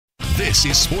This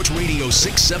is Sports Radio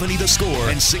 670 The Score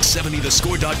and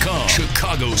 670thescore.com,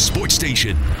 Chicago sports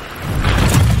station.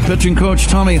 Pitching coach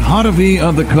Tommy Hotovy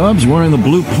of the Cubs wearing the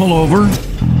blue pullover.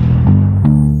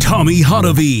 Tommy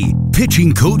Hotovy,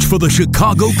 pitching coach for the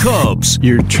Chicago Cubs.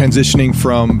 You're transitioning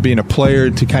from being a player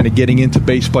to kind of getting into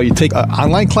baseball. You take an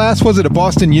online class, was it at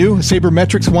Boston U,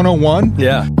 Sabermetrics 101?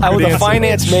 Yeah. I was a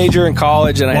finance major in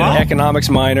college, and I had an economics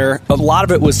minor. A lot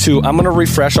of it was I'm going to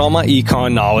refresh all my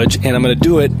econ knowledge, and I'm going to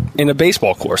do it in a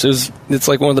baseball course. It's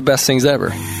like one of the best things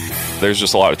ever. There's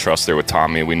just a lot of trust there with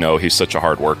Tommy. We know he's such a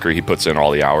hard worker. He puts in all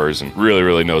the hours and really,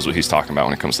 really knows what he's talking about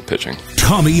when it comes to pitching.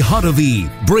 Tommy Hotovy,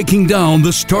 breaking down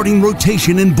the starting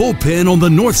rotation and bullpen on the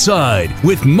north side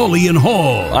with Mully and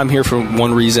Hall. I'm here for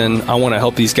one reason. I want to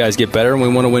help these guys get better, and we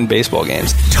want to win baseball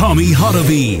games. Tommy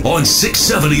Hotovy on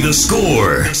 670 The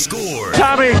Score.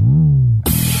 Tommy.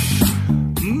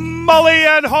 Mully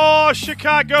and Hall,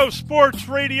 Chicago Sports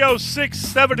Radio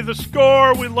 670 The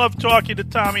Score. We love talking to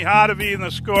Tommy Hotovy, and The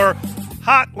Score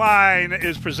Hotline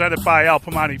is presented by Al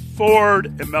Piemonte Ford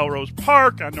in Melrose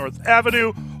Park on North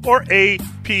Avenue or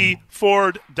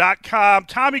apford.com.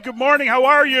 Tommy, good morning. How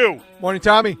are you? Morning,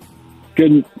 Tommy.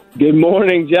 Good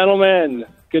morning, gentlemen.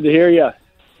 Good to hear you.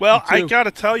 Well, I got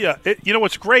to tell you,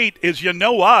 what's great is you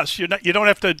know us. You don't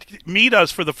have to meet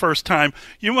us for the first time.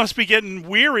 You must be getting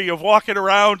weary of walking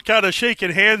around, kind of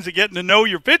shaking hands and getting to know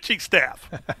your pitching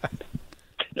staff.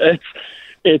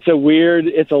 It's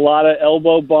a lot of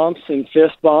elbow bumps and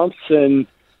fist bumps, and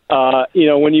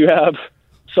when you have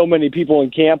so many people in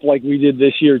camp like we did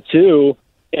this year too,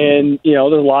 and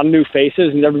there's a lot of new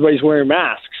faces and everybody's wearing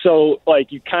masks, so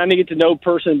like you kind of get to know a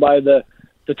person by the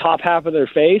top half of their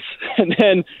face, and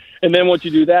then once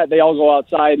you do that, they all go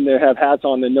outside and they have hats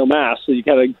on and no masks, so you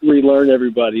kind of relearn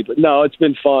everybody. But no, it's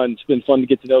been fun. It's been fun to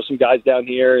get to know some guys down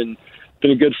here, and it's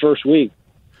been a good first week.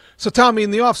 So, Tommy,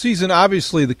 in the offseason,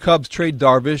 obviously the Cubs trade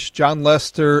Darvish, John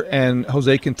Lester, and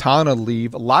Jose Quintana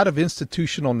leave. A lot of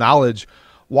institutional knowledge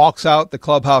walks out the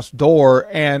clubhouse door,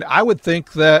 and I would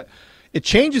think that it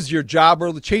changes your job, or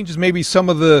it changes maybe some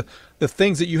of the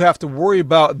things that you have to worry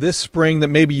about this spring that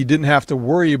maybe you didn't have to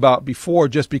worry about before,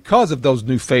 just because of those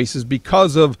new faces,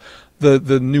 because of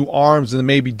the new arms and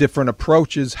maybe different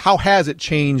approaches. How has it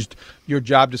changed your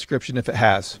job description, if it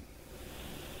has?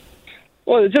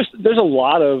 Well, there's a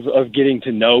lot of getting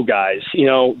to know guys.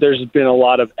 There's been a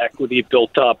lot of equity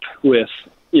built up with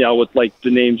like the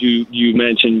names you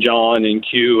mentioned, John and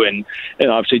Q and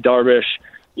obviously Darvish.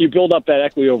 You build up that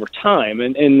equity over time,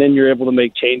 and then you're able to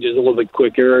make changes a little bit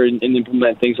quicker and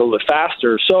implement things a little bit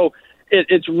faster. So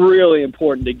it's really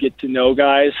important to get to know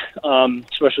guys,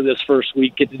 especially this first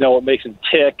week, get to know what makes them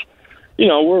tick.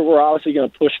 We're obviously going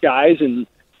to push guys and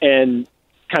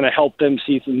kind of help them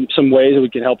see some ways that we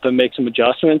can help them make some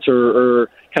adjustments or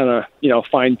kind of,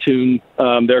 fine-tune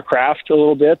their craft a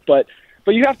little bit. But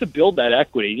you have to build that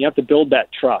equity. You have to build that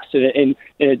trust, and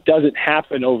it doesn't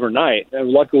happen overnight. And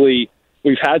luckily,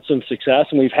 we've had some success,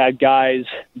 and we've had guys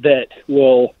that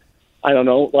will,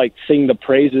 sing the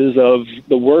praises of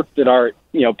the work that our,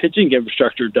 pitching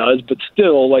infrastructure does. But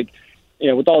still,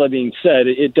 with all that being said,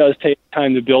 it does take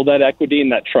time to build that equity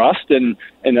and that trust, and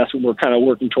that's what we're kind of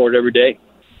working toward every day.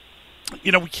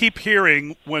 We keep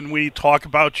hearing when we talk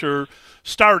about your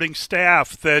starting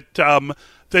staff that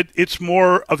that it's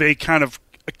more of a kind of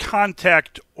a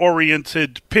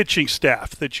contact-oriented pitching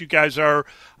staff, that you guys are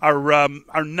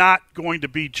not going to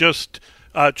be just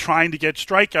trying to get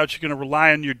strikeouts. You're going to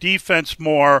rely on your defense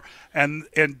more, and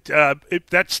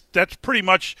that's pretty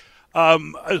much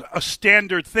a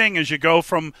standard thing as you go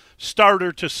from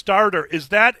starter to starter. Is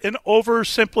that an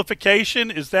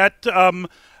oversimplification? Is that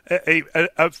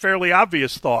a fairly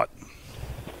obvious thought?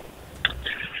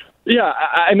 Yeah,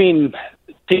 I mean,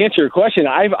 to answer your question,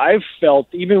 I've felt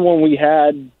even when we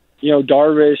had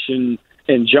Darvish and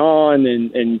John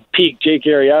and Pete, Jake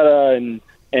Arrieta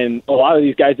and a lot of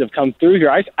these guys have come through here,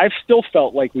 I've still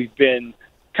felt like we've been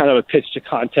kind of a pitch to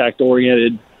contact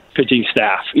oriented pitching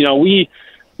staff. We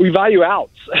value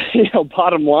outs,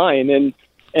 bottom line, and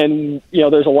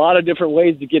there's a lot of different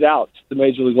ways to get outs at the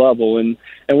major league level, and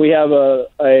we have a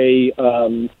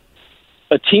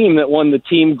team that won the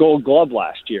team Gold Glove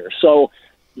last year. So,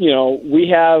 we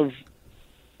have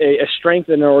a strength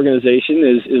in our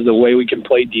organization is the way we can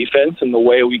play defense and the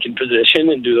way we can position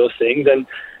and do those things.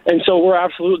 And so we're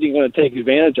absolutely going to take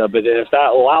advantage of it. And if that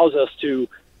allows us to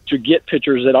get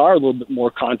pitchers that are a little bit more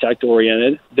contact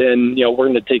oriented, then, we're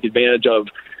going to take advantage of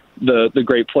the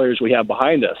great players we have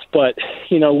behind us. But,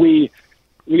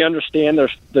 we understand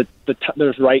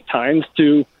there's right times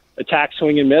to attack,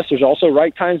 swing, and miss. There's also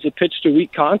right times to pitch to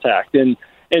weak contact. And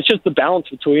And it's just the balance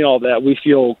between all that. We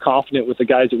feel confident with the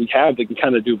guys that we have that can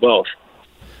kind of do both.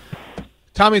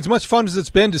 Tommy, as much fun as it's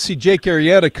been to see Jake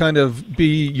Arrieta kind of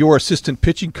be your assistant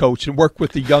pitching coach and work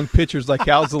with the young pitchers like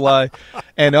Alzolay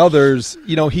and others,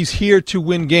 he's here to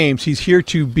win games. He's here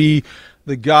to be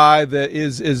the guy that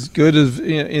is as good as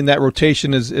in that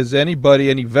rotation as anybody,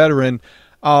 any veteran.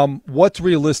 What's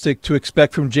realistic to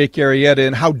expect from Jake Arrieta,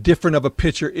 and how different of a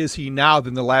pitcher is he now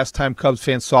than the last time Cubs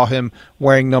fans saw him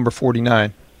wearing number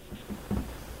 49?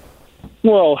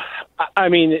 Well, I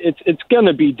mean, it's going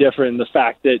to be different in the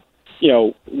fact that,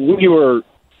 we were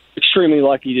extremely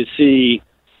lucky to see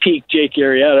peak Jake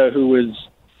Arrieta, who was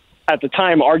at the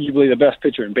time arguably the best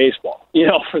pitcher in baseball,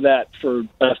 for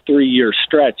a 3-year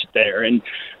stretch there. And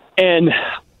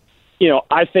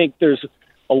I think there's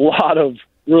a lot of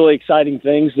really exciting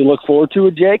things to look forward to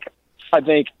with Jake. I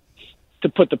think to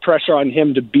put the pressure on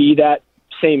him to be that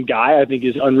same guy, I think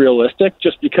is unrealistic,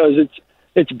 just because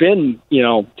it's been,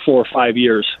 4 or 5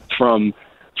 years from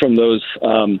those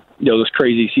those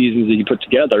crazy seasons that you put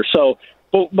together. So,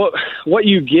 but what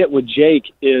you get with Jake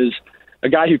is a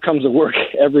guy who comes to work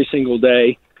every single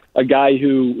day, a guy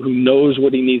who knows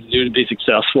what he needs to do to be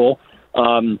successful.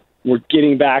 We're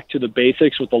getting back to the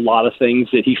basics with a lot of things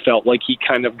that he felt like he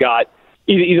kind of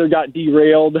either got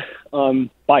derailed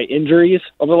by injuries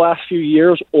over the last few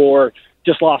years, or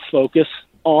just lost focus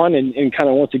on and kind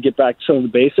of wants to get back to some of the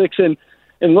basics.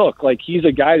 And look, like, he's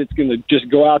a guy that's going to just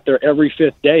go out there every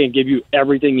fifth day and give you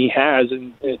everything he has.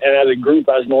 And as a group,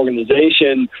 as an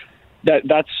organization,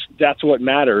 that's what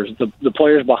matters. The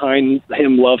players behind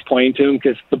him love playing to him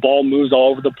because the ball moves all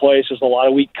over the place. There's a lot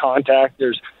of weak contact.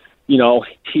 There's,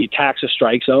 he attacks a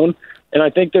strike zone. And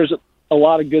I think there's a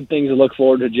lot of good things to look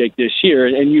forward to Jake this year.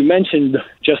 And you mentioned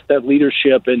just that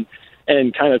leadership and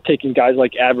kind of taking guys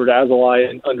like Adbert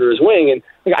Alzolay under his wing.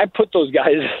 And I put those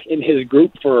guys in his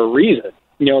group for a reason.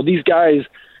 These guys,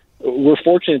 we're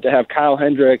fortunate to have Kyle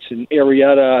Hendricks and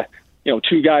Arrieta,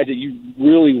 two guys that you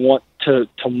really want to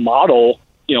model,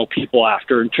 people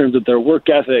after in terms of their work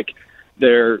ethic,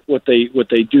 what they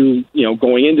do,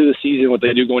 going into the season, what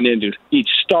they do going into each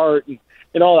start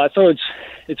and all that. So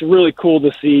it's really cool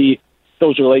to see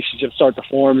those relationships start to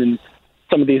form, and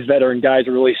some of these veteran guys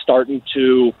are really starting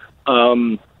to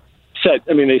set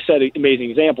amazing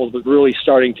examples, but really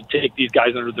starting to take these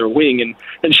guys under their wing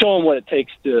and show them what it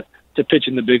takes to pitch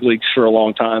in the big leagues for a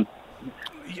long time.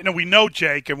 We know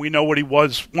Jake, and we know what he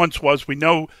once was. We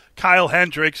know Kyle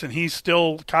Hendricks, and he's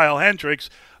still Kyle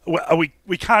Hendricks.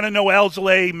 We kind of know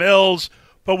Alzolay, Mills,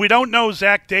 but we don't know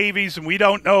Zach Davies, and we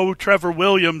don't know Trevor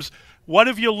Williams. What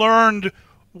have you learned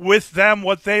with them,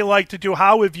 what they like to do?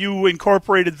 How have you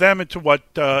incorporated them into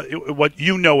what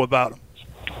you know about them?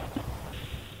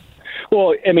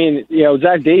 Well, I mean,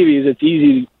 Zach Davies, it's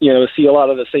easy, to see a lot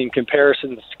of the same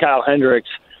comparisons to Kyle Hendricks,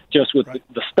 just with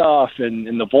the stuff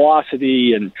and the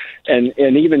velocity and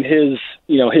even his,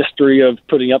 history of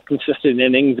putting up consistent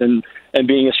innings and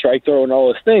being a strike thrower and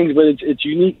all those things. But it's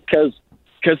unique because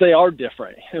they are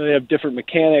different. They have different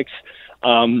mechanics.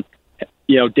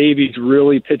 Davies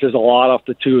really pitches a lot off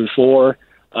the 2 and 4.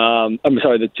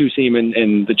 The 2 seam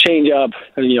and the changeup.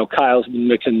 And, Kyle's been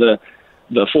mixing the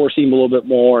 4 seam a little bit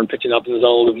more and pitching up in the zone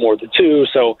a little bit more with the 2.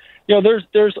 So,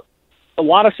 there's a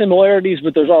lot of similarities,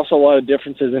 but there's also a lot of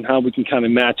differences in how we can kind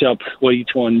of match up what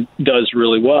each one does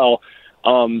really well.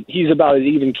 He's about as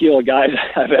even keel a guy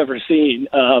I've ever seen.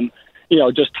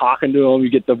 Just talking to him, you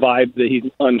get the vibe that he's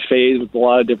unfazed with a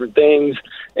lot of different things,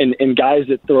 and guys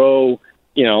that throw,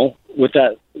 with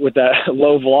that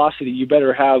low velocity, you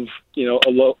better have, a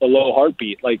low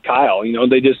heartbeat like Kyle.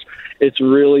 It's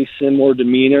really similar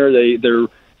demeanor.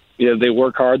 They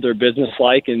work hard, they're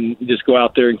businesslike, and just go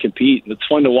out there and compete. And it's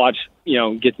fun to watch,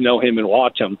 get to know him and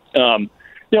watch him.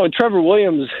 And Trevor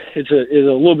Williams is a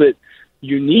little bit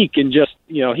unique in just,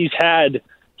 he had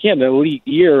an elite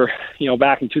year,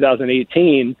 back in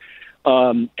 2018.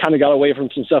 Kind of got away from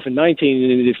some stuff in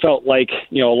 19, and it felt like,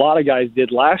 a lot of guys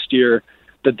did last year,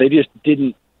 that they just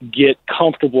didn't get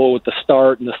comfortable with the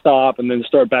start and the stop and then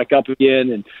start back up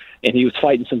again. And he was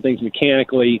fighting some things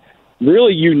mechanically.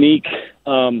 Really unique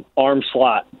arm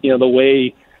slot, the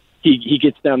way he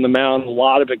gets down the mound, a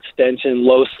lot of extension,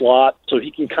 low slot, so he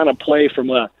can kind of play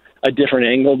from a different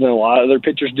angle than a lot of other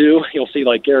pitchers do. You'll see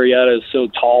like Arrieta is so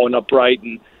tall and upright,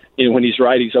 and when he's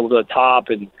right, he's over the top,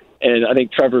 and I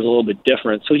think Trevor's a little bit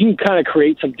different. So he can kind of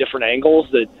create some different angles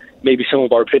that maybe some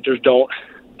of our pitchers don't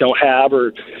have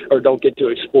or don't get to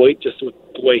exploit just with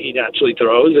the way he naturally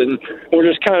throws. And we're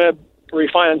just kind of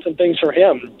refining some things for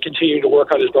him, continuing to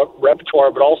work on his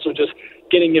repertoire, but also just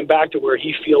getting him back to where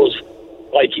he feels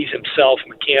like he's himself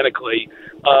mechanically.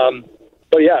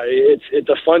 yeah, it's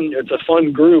a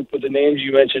fun group with the names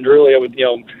you mentioned earlier with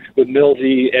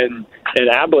Millsy and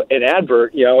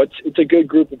Advert. It's a good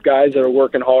group of guys that are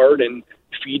working hard and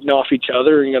feeding off each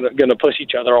other and going to push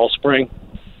each other all spring.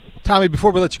 Tommy,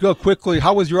 before we let you go quickly,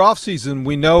 how was your off season?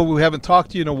 We know we haven't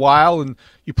talked to you in a while, and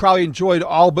you probably enjoyed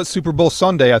all but Super Bowl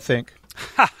Sunday, I think.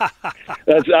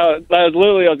 That's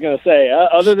literally what I was going to say.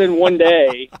 Other than one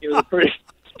day, it was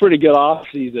a pretty good off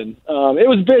season. It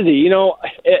was busy.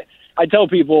 I tell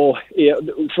people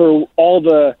for all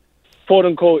the quote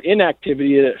unquote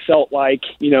inactivity that it felt like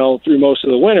through most of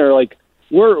the winter, like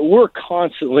we're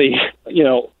constantly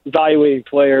evaluating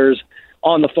players,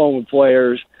 on the phone with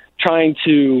players, trying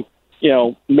to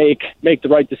make the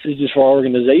right decisions for our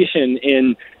organization.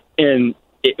 And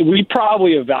we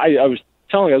probably I was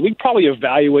telling us we probably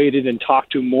evaluated and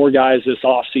talked to more guys this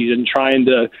off season, trying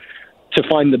to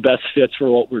find the best fits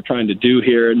for what we're trying to do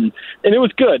here. And it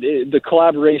was good. The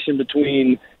collaboration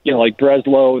between, like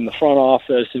Breslow and the front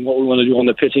office and what we want to do on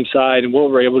the pitching side and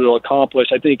what we're able to accomplish.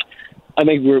 I think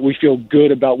we feel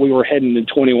good about where we're heading in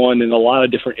 21 in a lot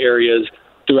of different areas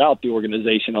throughout the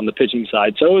organization on the pitching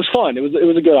side. So it was fun. It was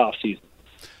a good off season.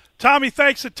 Tommy,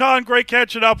 thanks a ton. Great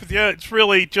catching up with you. It's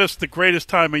really just the greatest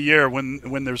time of year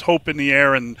when there's hope in the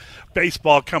air and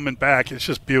baseball coming back. It's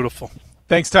just beautiful.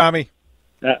 Thanks, Tommy.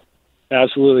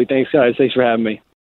 Absolutely. Thanks, guys. Thanks for having me.